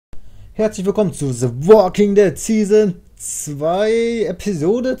Herzlich willkommen zu The Walking Dead Season 2,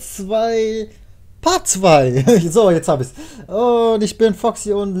 Episode 2, Part 2. So, jetzt habe ich's. Und ich bin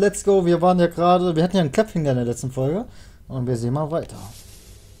Foxy und let's go. Wir waren ja gerade, wir hatten ja einen Klappfinger in der letzten Folge. Und wir sehen mal weiter.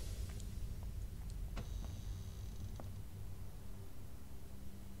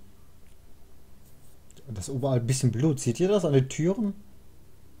 Das ist überall ein bisschen Blut. Seht ihr das an den Türen?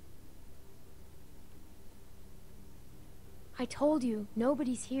 I told you,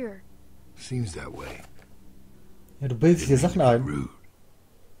 nobody's here. Seems that way. Ja, du bildest dir Sachen ein. Rude.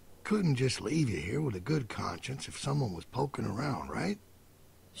 Couldn't just leave you here with a good conscience if someone was poking around, right?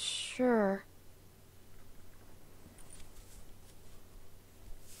 Sure.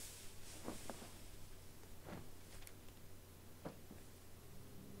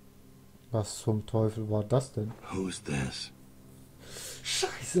 Was zum Teufel war das denn? Who's this?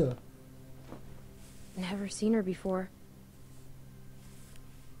 Scheiße. Never seen her before.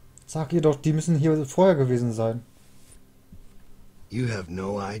 Sag ihr doch, die müssen hier vorher gewesen sein. You have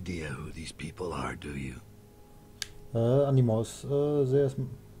no idea who these people are, do you? An die Maus. Sehr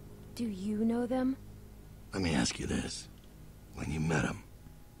Do you know them? Let me ask you this. When you met them,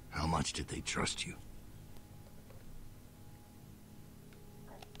 how much did they trust you?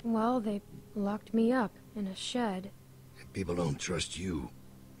 Well, they locked me up in a shed. If people don't trust you,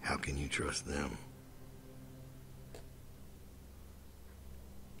 how can you trust them?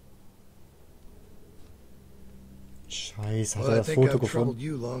 Scheiße, hat Well, er I das think Foto I've gefunden? troubled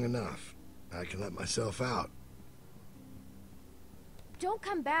you long enough. I can let myself out. Don't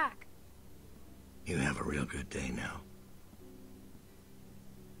come back. You have a real good day now.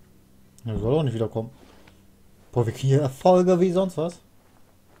 Er soll auch nicht wiederkommen. Boah, wir kriegen hier Erfolge wie sonst was.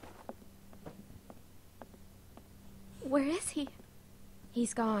 Where is he?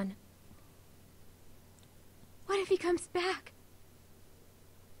 He's gone. What if he comes back?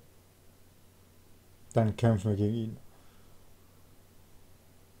 Dann kämpfen wir gegen ihn.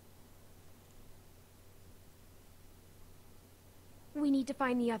 We need to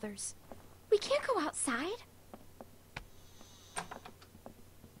find the others. We can't go outside.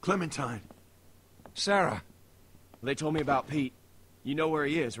 Clementine. Sarah. They told me about Pete. You know where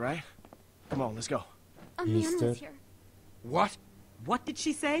he is, right? Come on, let's go. A He's man dead. was here. What? What did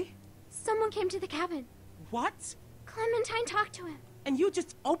she say? Someone came to the cabin. What? Clementine talked to him. And you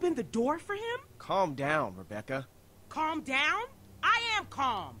just opened the door for him? Calm down, Rebecca. Calm down? I am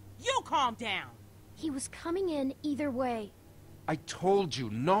calm. You calm down. He was coming in either way. I told you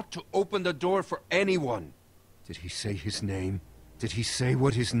not to open the door for anyone. Did he say his name? Did he say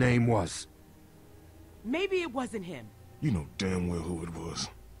what his name was? Maybe it wasn't him. You know damn well who it was.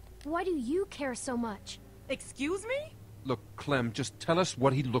 Why do you care so much? Excuse me? Look, Clem, just tell us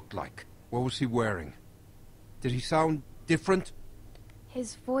what he looked like. What was he wearing? Did he sound different?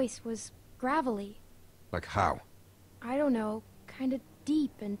 His voice was gravelly. Like how? I don't know, kind of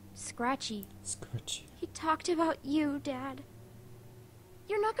deep and scratchy. Scratchy. He talked about you, Dad.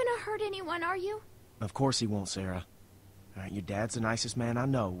 You're not gonna hurt anyone, are you? Of course he won't, Sarah. Your dad's the nicest man I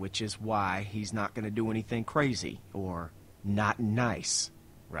know, which is why he's not gonna do anything crazy or not nice,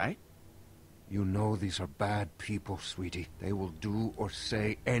 right? You know these are bad people, sweetie. They will do or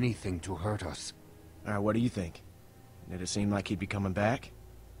say anything to hurt us. What do you think? Did it seem like he'd be coming back?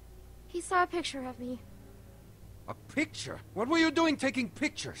 He saw a picture of me. A picture? What were you doing taking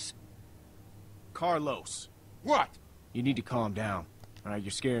pictures? Carlos, What? you need to calm down.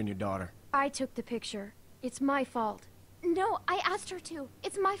 You're scaring your daughter. I took the picture. It's my fault. No, I asked her to.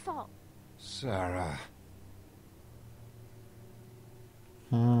 It's my fault. Sarah.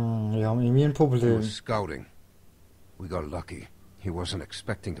 Wir haben irgendwie ein He Problem. was scouting. We got lucky. He wasn't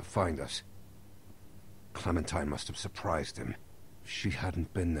expecting to find us. Clementine must have surprised him. She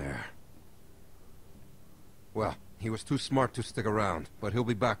hadn't been there. Well, he was too smart to stick around, but he'll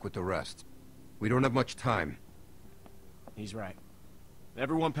be back with the rest. We don't have much time. He's right.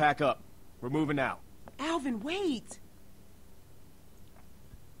 Everyone pack up. We're moving out. Alvin, wait.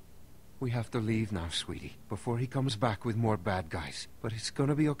 We have to leave now, sweetie, before he comes back with more bad guys. But it's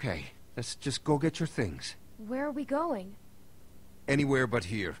gonna be okay. Let's just go get your things. Where are we going? Anywhere but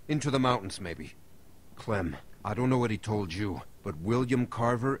here. Into the mountains, maybe. Clem, I don't know what he told you, but William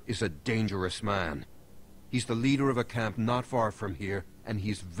Carver is a dangerous man. He's the leader of a camp not far from here, and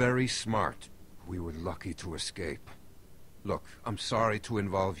he's very smart. We were lucky to escape. Look, I'm sorry to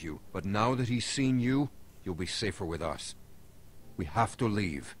involve you, but now that he's seen you, you'll be safer with us. We have to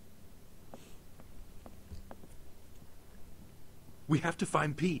leave. We have to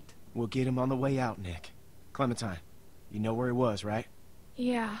find Pete. We'll get him on the way out, Nick. Clementine, you know where he was, right?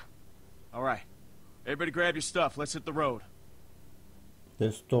 Yeah. All right. Everybody grab your stuff. Let's hit the road. Der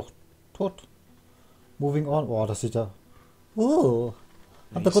ist doch Tot. Moving on. Oh, das sieht ja... Oh.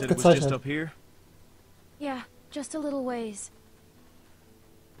 Hat You er gut said it was just gezeichnet. up here? Yeah, just a little ways.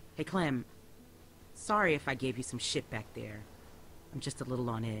 Hey, Clem. Sorry if I gave you some shit back there. I'm just a little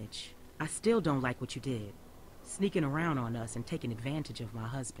on edge. I still don't like what you did. Sneaking around on us and taking advantage of my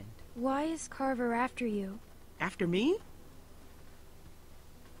husband. Why is Carver after you? After me?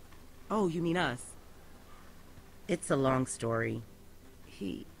 Oh, you mean us? It's a long story.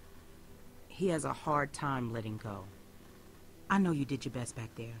 He has a hard time letting go. I know you did your best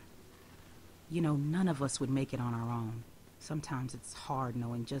back there. You know, none of us would make it on our own. Sometimes it's hard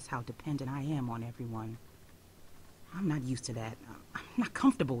knowing just how dependent I am on everyone. I'm not used to that. I'm not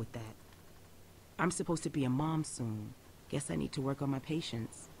comfortable with that. I'm supposed to be a mom soon. Guess I need to work on my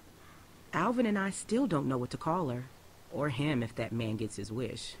patience. Alvin and I still don't know what to call her. Or him if that man gets his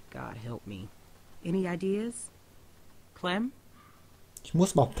wish. God help me. Any ideas? Clem? Ich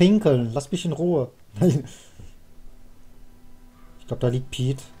muss noch pinkeln. Lass mich in Ruhe. Ich glaube, da liegt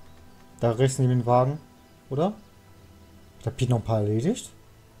Pete. Da rechts neben dem Wagen. Oder? Hat Pete noch ein paar erledigt?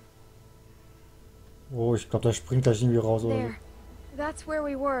 Oh, ich glaube, der springt gleich irgendwie raus, oder? There. That's where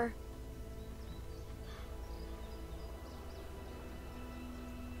we were.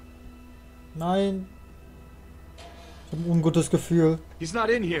 Nein. Ich habe ein ungutes Gefühl. He's not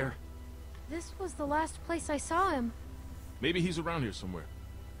in here. This was the last place I saw him. Maybe he's around here somewhere.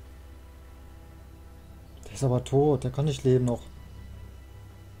 Der ist aber tot. Der kann nicht leben noch.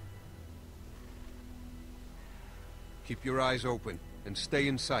 Keep your eyes open and stay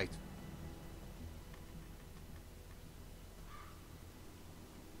in sight.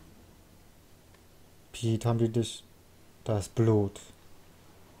 Pete, haben die dich... Da ist Blut.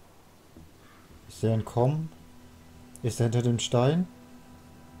 Ist der entkommen? Ist er hinter dem Stein?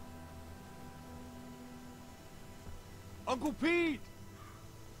 Uncle Pete!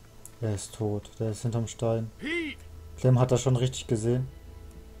 Er ist tot. Der ist hinterm Stein. Pete! Clem hat das schon richtig gesehen.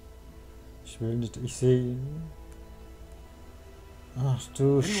 Ich will nicht... Ich sehe ihn. Ach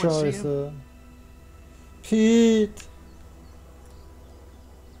du Scheiße. Pete!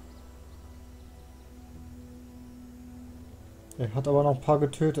 Er hat aber noch ein paar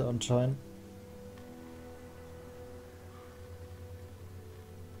getötet anscheinend.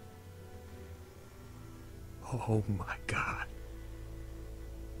 Oh my God.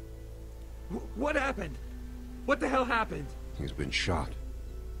 What happened? What the hell happened? He's been shot.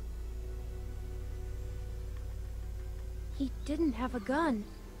 He didn't have a gun.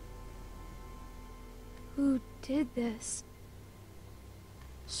 Who did this?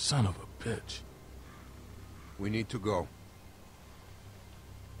 Son of a bitch. We need to go.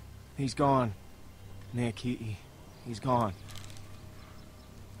 He's gone. Nick, he's gone.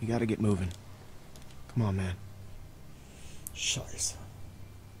 You gotta get moving. Come on, man. Scheiße.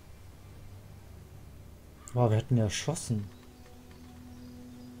 Wow, wir hätten ja erschossen.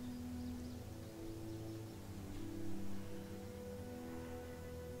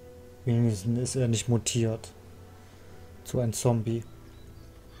 Wenigstens ist er nicht mutiert. Zu einem Zombie.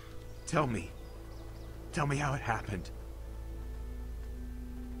 Tell me. Tell me how it happened.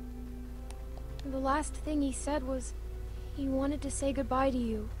 The last thing he said was he wanted to say goodbye to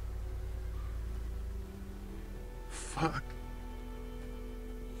you. Fuck.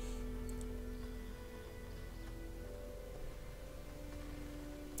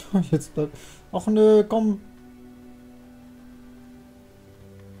 Jetzt... Ach nö, komm.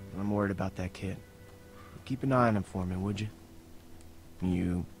 I'm worried about that kid. Keep an eye on him for me, would you?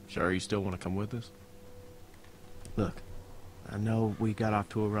 You sure you still want to come with us? Look, I know we got off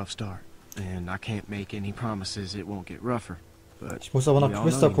to a rough start, and I can't make any promises it won't get rougher, but Ich muss aber nach we all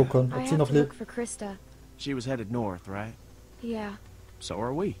Krista know you now. gucken, I ob sie have noch to look lebt. for Krista. She was headed north, right? Yeah. So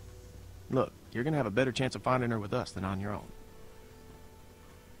are we. Look, you're gonna have a better chance of finding her with us than on your own.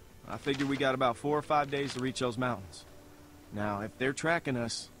 I figure we got about 4 or 5 days to reach those mountains. Now, if they're tracking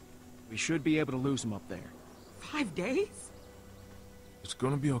us, we should be able to lose them up there. 5 days? It's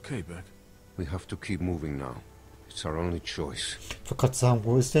gonna be okay, Beck. We have to keep moving now. It's our only choice. Ich wollte gerade sagen,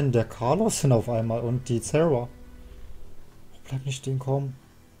 wo ist denn der Carlos hin auf einmal und die Sarah? Bleib nicht stehen, komm.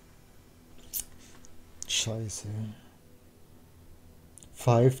 Scheiße.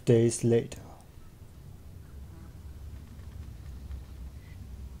 5 days later.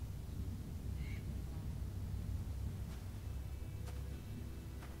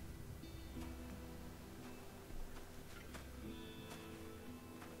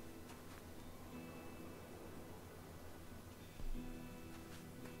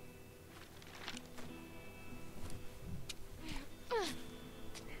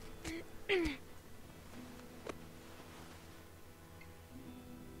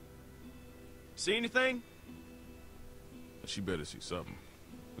 See anything? She better see something.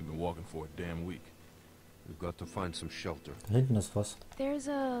 We've been walking for a damn week. We've got to find some shelter. Da hinten ist was. There's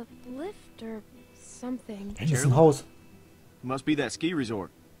a lift or something. Da hinten ist ein Haus. Must be that ski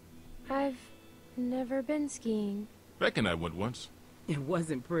resort. I've never been skiing. Beck and I went once. It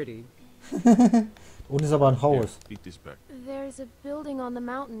wasn't pretty. Und ist aber ein Here, Haus. eat this back. There's a building on the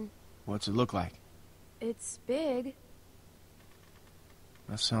mountain. What's it look like? It's big.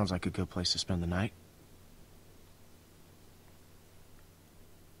 That sounds like a good place to spend the night.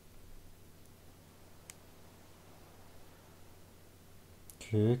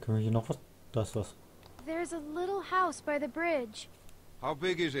 Okay, können wir hier noch was? Da ist was. There's a little house by the bridge. How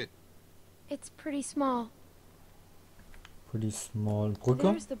big is it? It's pretty small. Pretty small Brücke.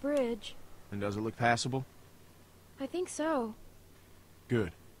 There's the bridge. And does it look passable? I think so.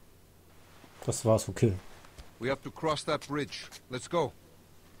 Good. Das war's, okay. We have to cross that bridge. Let's go.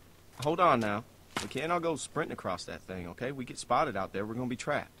 Hold on now. We can't all go sprinting across that thing, okay? We get spotted out there, we're gonna be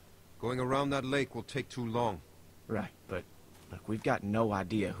trapped. Going around that lake will take too long. Right, but look, we've got no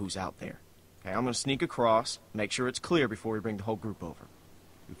idea who's out there. Okay, I'm gonna sneak across, make sure it's clear before we bring the whole group over.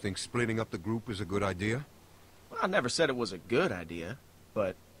 You think splitting up the group is a good idea? Well, I never said it was a good idea,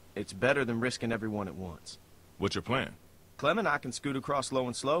 but it's better than risking everyone at once. What's your plan? Clem and I can scoot across low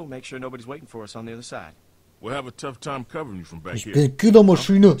and slow, make sure nobody's waiting for us on the other side. We'll have a tough time covering you from back Ich here. bin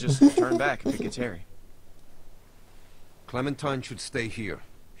Killermaschine. Just turn back if it gets hairy. Clementine should stay here.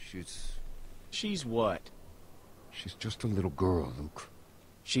 She's what? She's just a little girl, Luke.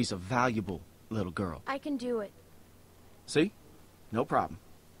 She's a valuable little girl. I can do it. See? No problem.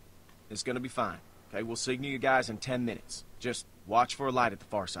 It's gonna be fine. Okay, we'll signal you guys in 10 minutes. Just watch for a light at the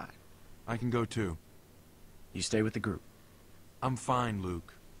far side. I can go too. You stay with the group. I'm fine,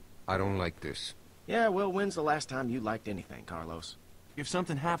 Luke. I don't like this. Yeah, well, when's the last time you liked anything, Carlos? If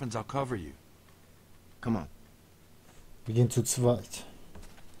something happens, I'll cover you. Come on. Wir gehen zu zweit.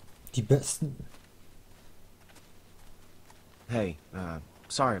 Die Besten. Hey,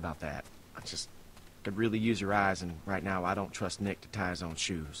 sorry about that. I just could really use your eyes, and right now I don't trust Nick to tie his own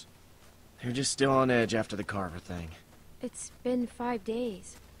shoes. They're just still on edge after the Carver thing. It's been 5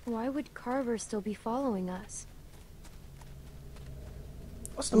 days. Why would Carver still be following us?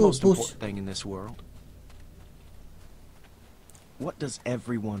 What's the Oh, most Bush. important thing in this world? What does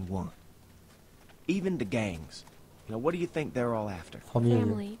everyone want? Even the gangs. You know, what do you think they're all after? Familie.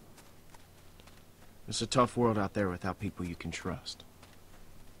 Family. It's a tough world out there without people you can trust.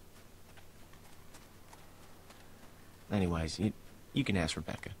 Anyways, you can ask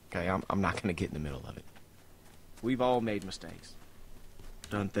Rebecca, okay? I'm not gonna get in the middle of it. We've all made mistakes.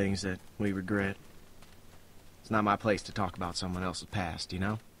 Done things that we regret. It's not my place to talk about someone else's past, you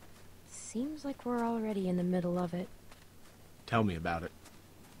know? Seems like we're already in the middle of it. Tell me about it.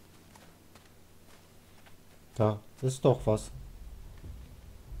 Da ist doch was.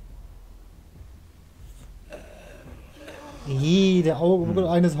 Der Auge,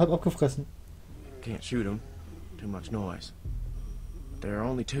 eines halb abgefressen. Can't shoot them. Too much noise. There are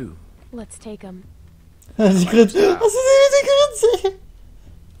only two. Let's take him. Sie grinst. Hast du sie Grinse?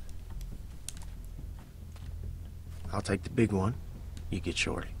 I'll take the big one. You get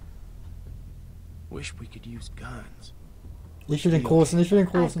Shorty. Wish we could use guns. Ich will den großen, ich will den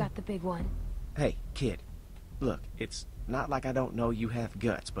I've großen. got the big one. Hey, kid. Look, it's not like I don't know you have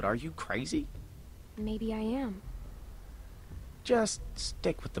guts, but are you crazy? Maybe I am. Just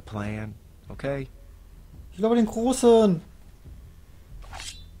stick with the plan, okay? Ich will aber den großen.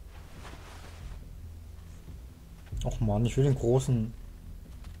 Och man, ich will den großen.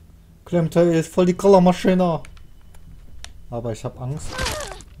 Clementine ist voll die Killermaschine. Aber ich hab Angst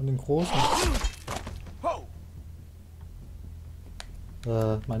vor den großen.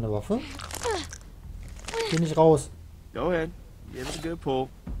 Meine Waffe? Geh nicht raus. Go ahead. Give it a good pull.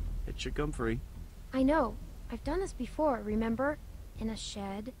 It should come free. I know. I've done this before, remember? In a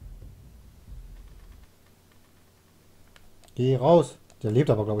shed. Geh raus. Der lebt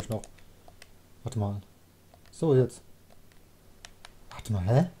aber, glaube ich, noch. Warte mal. So, jetzt. Warte mal,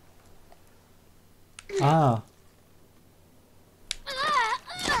 hä? Ah.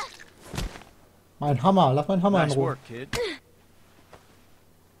 Mein Hammer. Lass meinen Hammer in Nice Ruhe. work, kid.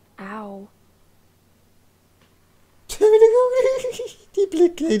 Ow. Die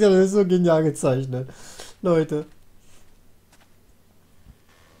Blickräder, das ist so genial gezeichnet. Leute.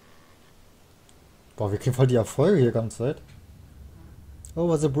 Boah, wir kriegen voll die Erfolge hier ganze Zeit.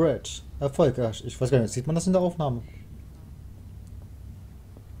 Over the bridge. Erfolg. Ich weiß gar nicht, sieht man das in der Aufnahme?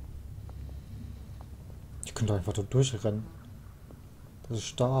 Ich könnte einfach da durchrennen. Das ist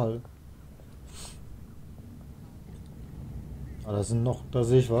Stahl. Ah, da sind noch, da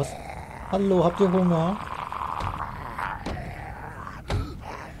sehe ich was. Hallo, habt ihr Hunger?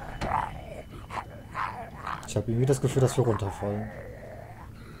 Ich habe irgendwie das Gefühl, dass wir runterfallen.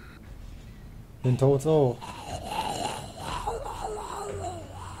 Hinter uns auch.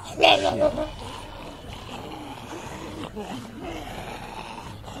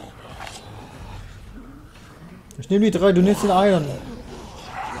 Ich nehme die 3, du nimmst den einen.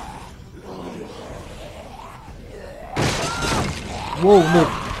 Wow, Nick.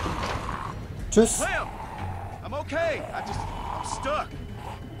 Tschüss. Clem! I'm okay. I'm stuck.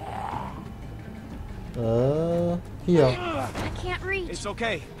 Hier. I can't reach. It's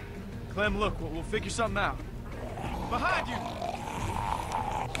okay. Clem, look, we'll figure something out. Behind you!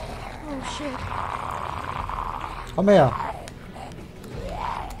 Oh shit. Komm her.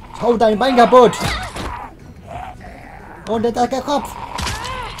 Hau dein Bein kaputt. Und der Kopf.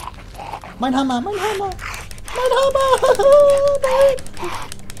 Mein Hammer, mein Hammer. Mein Hammer. Nein.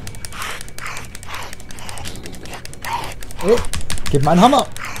 Hey, gib meinen Hammer.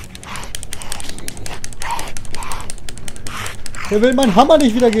 Der will meinen Hammer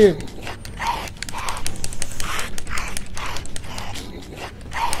nicht wiedergeben.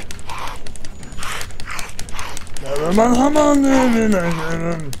 Der will meinen Hammer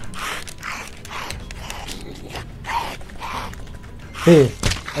nicht. Hey,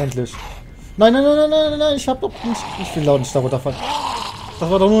 endlich. Nein, nein, nein, nein, nein, nein, ich hab doch nicht. Ich will auch nicht da runterfallen. Das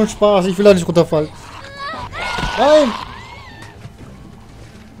war doch nur ein Spaß, ich will da nicht runterfallen. Nein!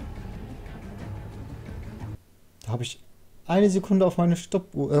 Da habe ich eine Sekunde auf meine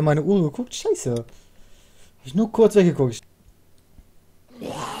Stoppuhr, meine Uhr geguckt. Scheiße. Habe ich nur kurz weggeguckt.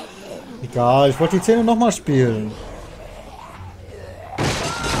 Egal, ich wollte die Szene nochmal spielen.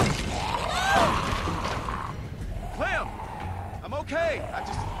 Clem! I'm okay. I'm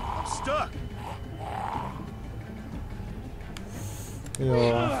stuck.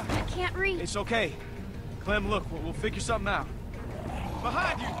 Ja. I can't reach. It's okay. Clem, look, we'll figure something out.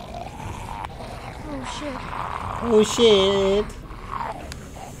 Behind you! Oh shit. Oh shit.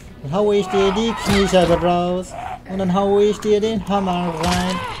 Dann haue ich dir die Kniescheibe raus. Und dann haue ich dir den Hammer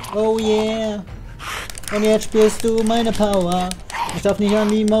rein. Oh yeah. Und jetzt spürst du meine Power. Ich darf nicht an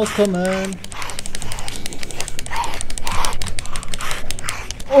die Maus kommen.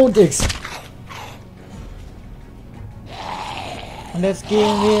 Und X. Und jetzt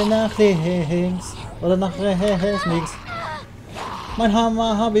gehen wir nach links. Oder nach rechts, links. Mein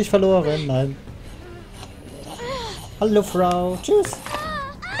Hammer habe ich verloren. Nein. Hallo Frau. Tschüss.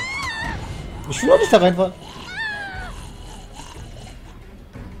 Ich will auch nicht da reinfallen.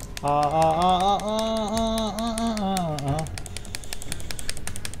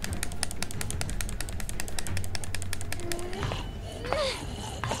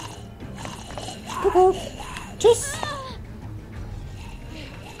 Kuckuck. Tschüss.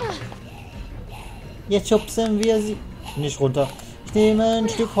 Jetzt schubsen wir sie nicht runter. Ich nehme ein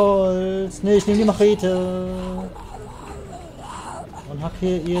Stück Holz. Ne, ich nehme die Machete. Und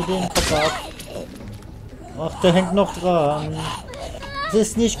hacke ihr den Kopf ab. Ach, der hängt noch dran. Das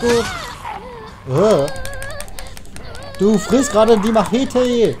ist nicht gut. Du frisst gerade die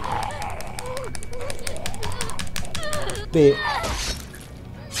Machete. B.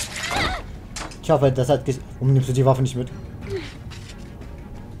 Ich hoffe, das hat... Warum nimmst du die Waffe nicht mit?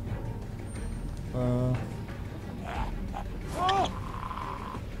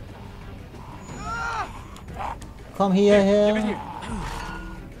 Komm hierher.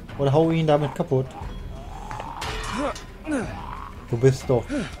 Oder hau ihn damit kaputt. Du bist doch...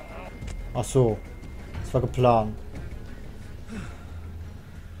 Ach so. Das war geplant.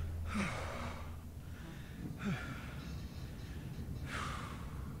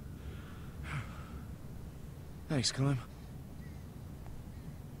 Thanks, Clem.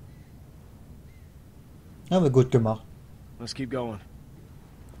 Haben wir gut gemacht. Let's keep going.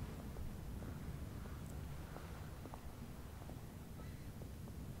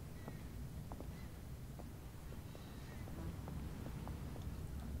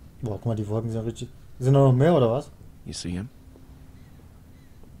 Boah, guck mal, die Wolken sind richtig... Sind da noch mehr, oder was? You see him?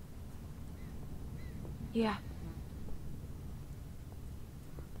 Yeah.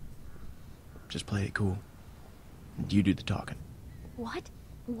 Just play it cool. And you do the talking. What?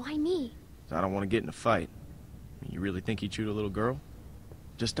 Why me? I don't want to get in a fight. You really think he'd shoot a little girl?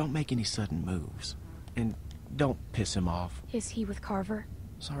 Just don't make any sudden moves. And don't piss him off. Is he with Carver?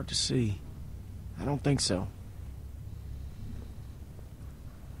 It's hard to see. I don't think so.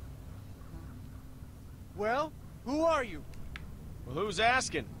 Well, who are you? Well, who's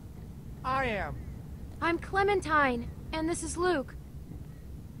asking? I am. I'm Clementine, and this is Luke.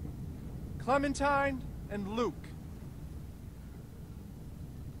 Clementine and Luke.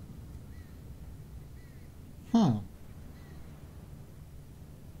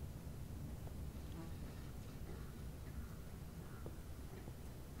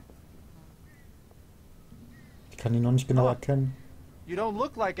 kann ihn noch nicht genau erkennen. You don't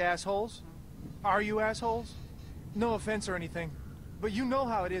look like assholes. Are you assholes? No offense or anything, but you know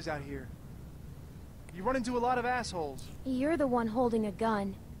how it is out here. You run into a lot of assholes. You're the one holding a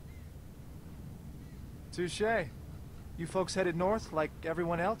gun. Touché. You folks headed north like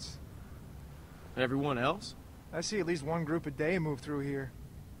everyone else? Everyone else? I see at least one group a day move through here.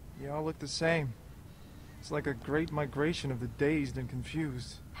 You all look the same. It's like a great migration of the dazed and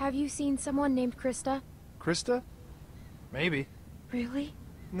confused. Have you seen someone named Krista? Krista? Maybe. Really?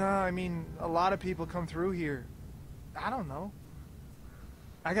 No, I mean, a lot of people come through here. I don't know.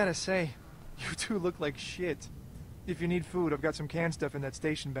 I gotta say, you two look like shit. If you need food, I've got some canned stuff in that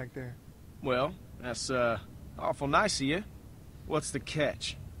station back there. Well, that's, awful nice of you. What's the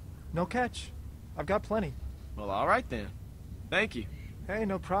catch? No catch. I've got plenty. Well, all right then. Thank you. Hey,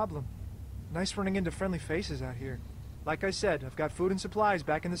 no problem. Nice running into friendly faces out here. Like I said, I've got food and supplies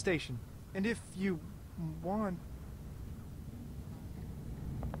back in the station. And if you want...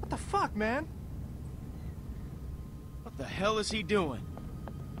 What the fuck, man? What the hell is he doing?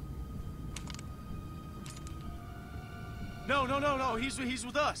 No, he's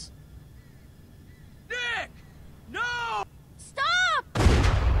with us. Nick! No! Stop!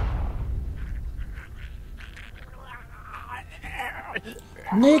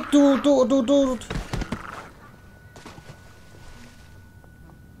 Nick, du.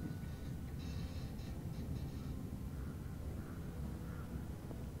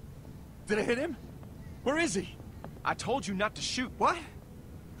 Did I hit him? Where is he? I told you not to shoot. What?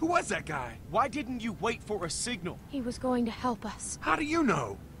 Who was that guy? Why didn't you wait for a signal? He was going to help us. How do you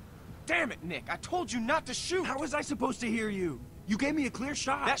know? Damn it, Nick. I told you not to shoot. How was I supposed to hear you? You gave me a clear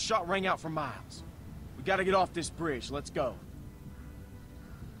shot. That shot rang out for miles. We gotta get off this bridge. Let's go.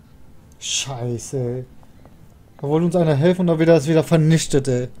 Scheiße, ey. Da wollte uns einer helfen und dann wird das wieder vernichtet,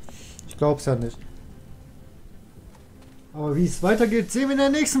 ey. Ich glaub's ja nicht. Aber wie es weitergeht, sehen wir in der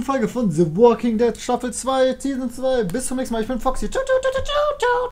nächsten Folge von The Walking Dead Staffel 2, Season 2. Bis zum nächsten Mal. Ich bin Foxy. Ciao, ciao, ciao, ciao, ciao.